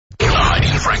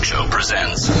and Frank Show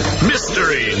presents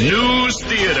Mystery News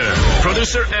Theater.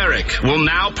 Producer Erik will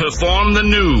now perform the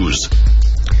news.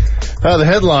 The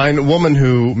headline, woman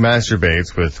who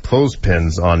masturbates with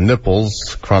clothespins on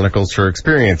nipples chronicles her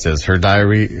experiences. Her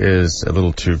diary is a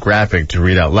little too graphic to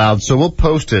read out loud, so we'll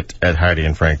post it at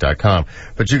HeidiandFrank.com.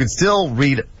 But you can still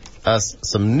read us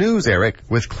some news, Erik,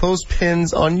 with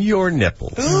clothespins on your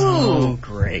nipples. Ooh,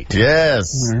 great.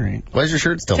 Yes. All right. Why is your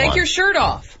shirt still on? Take your shirt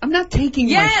off. I'm not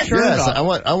taking my shirt yes, off. I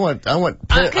want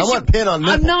pin on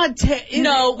nipple. I'm not.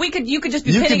 No, you could just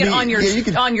be pinning it on your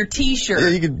on your T-shirt. Yeah,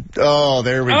 you could. Oh,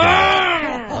 there we go.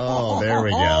 Oh, there we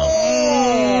go.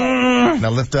 Now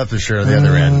lift up the shirt on the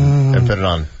other end and put it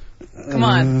on. Come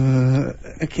on.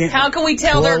 I can't. How can we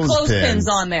tell there are clothespins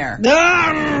on there?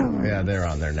 Yeah, they're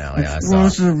on there now. Yeah, I saw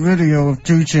This is a video of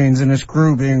 2 Chainz and his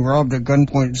crew being robbed at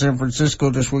gunpoint in San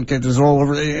Francisco this weekend. Is all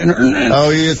over the internet.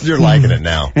 Oh, you're liking it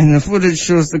now. And the footage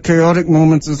shows the chaotic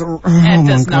moments as That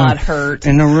does not hurt.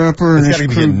 And the rapper and It's his gotta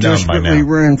be crew getting numb by desperately now.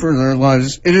 ran for their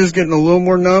lives. It is getting a little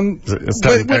more numb. But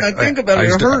when I think about it, it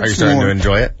hurts more. Are you starting to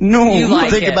enjoy it? No. You like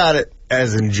Think it. about it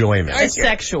as enjoyment. It's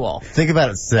sexual. Think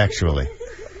about it sexually.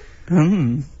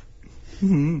 Yeah,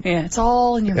 it's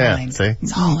all in your Yeah, mind. see?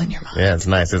 It's all in your mind. Yeah, it's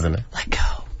nice, isn't it? Let go.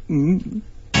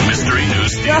 Mystery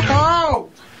News Theater. Oh.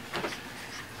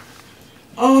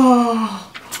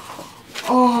 Oh.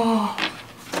 Oh.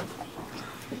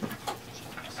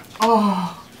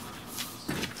 Oh.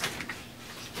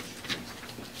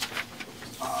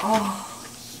 Oh.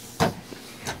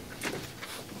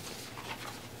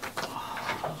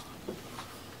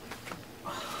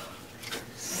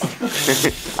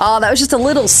 That was just a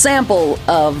little sample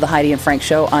of the Heidi and Frank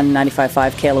Show on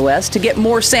 95.5 KLOS. To get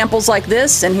more samples like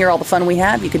this and hear all the fun we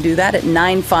have, you can do that at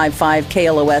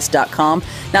 955KLOS.com.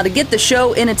 Now, to get the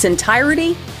show in its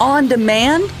entirety on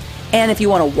demand, and if you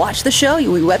want to watch the show,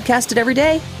 we webcast it every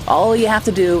day, all you have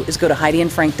to do is go to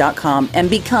HeidiandFrank.com and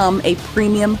become a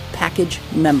premium package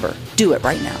member. Do it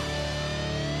right now.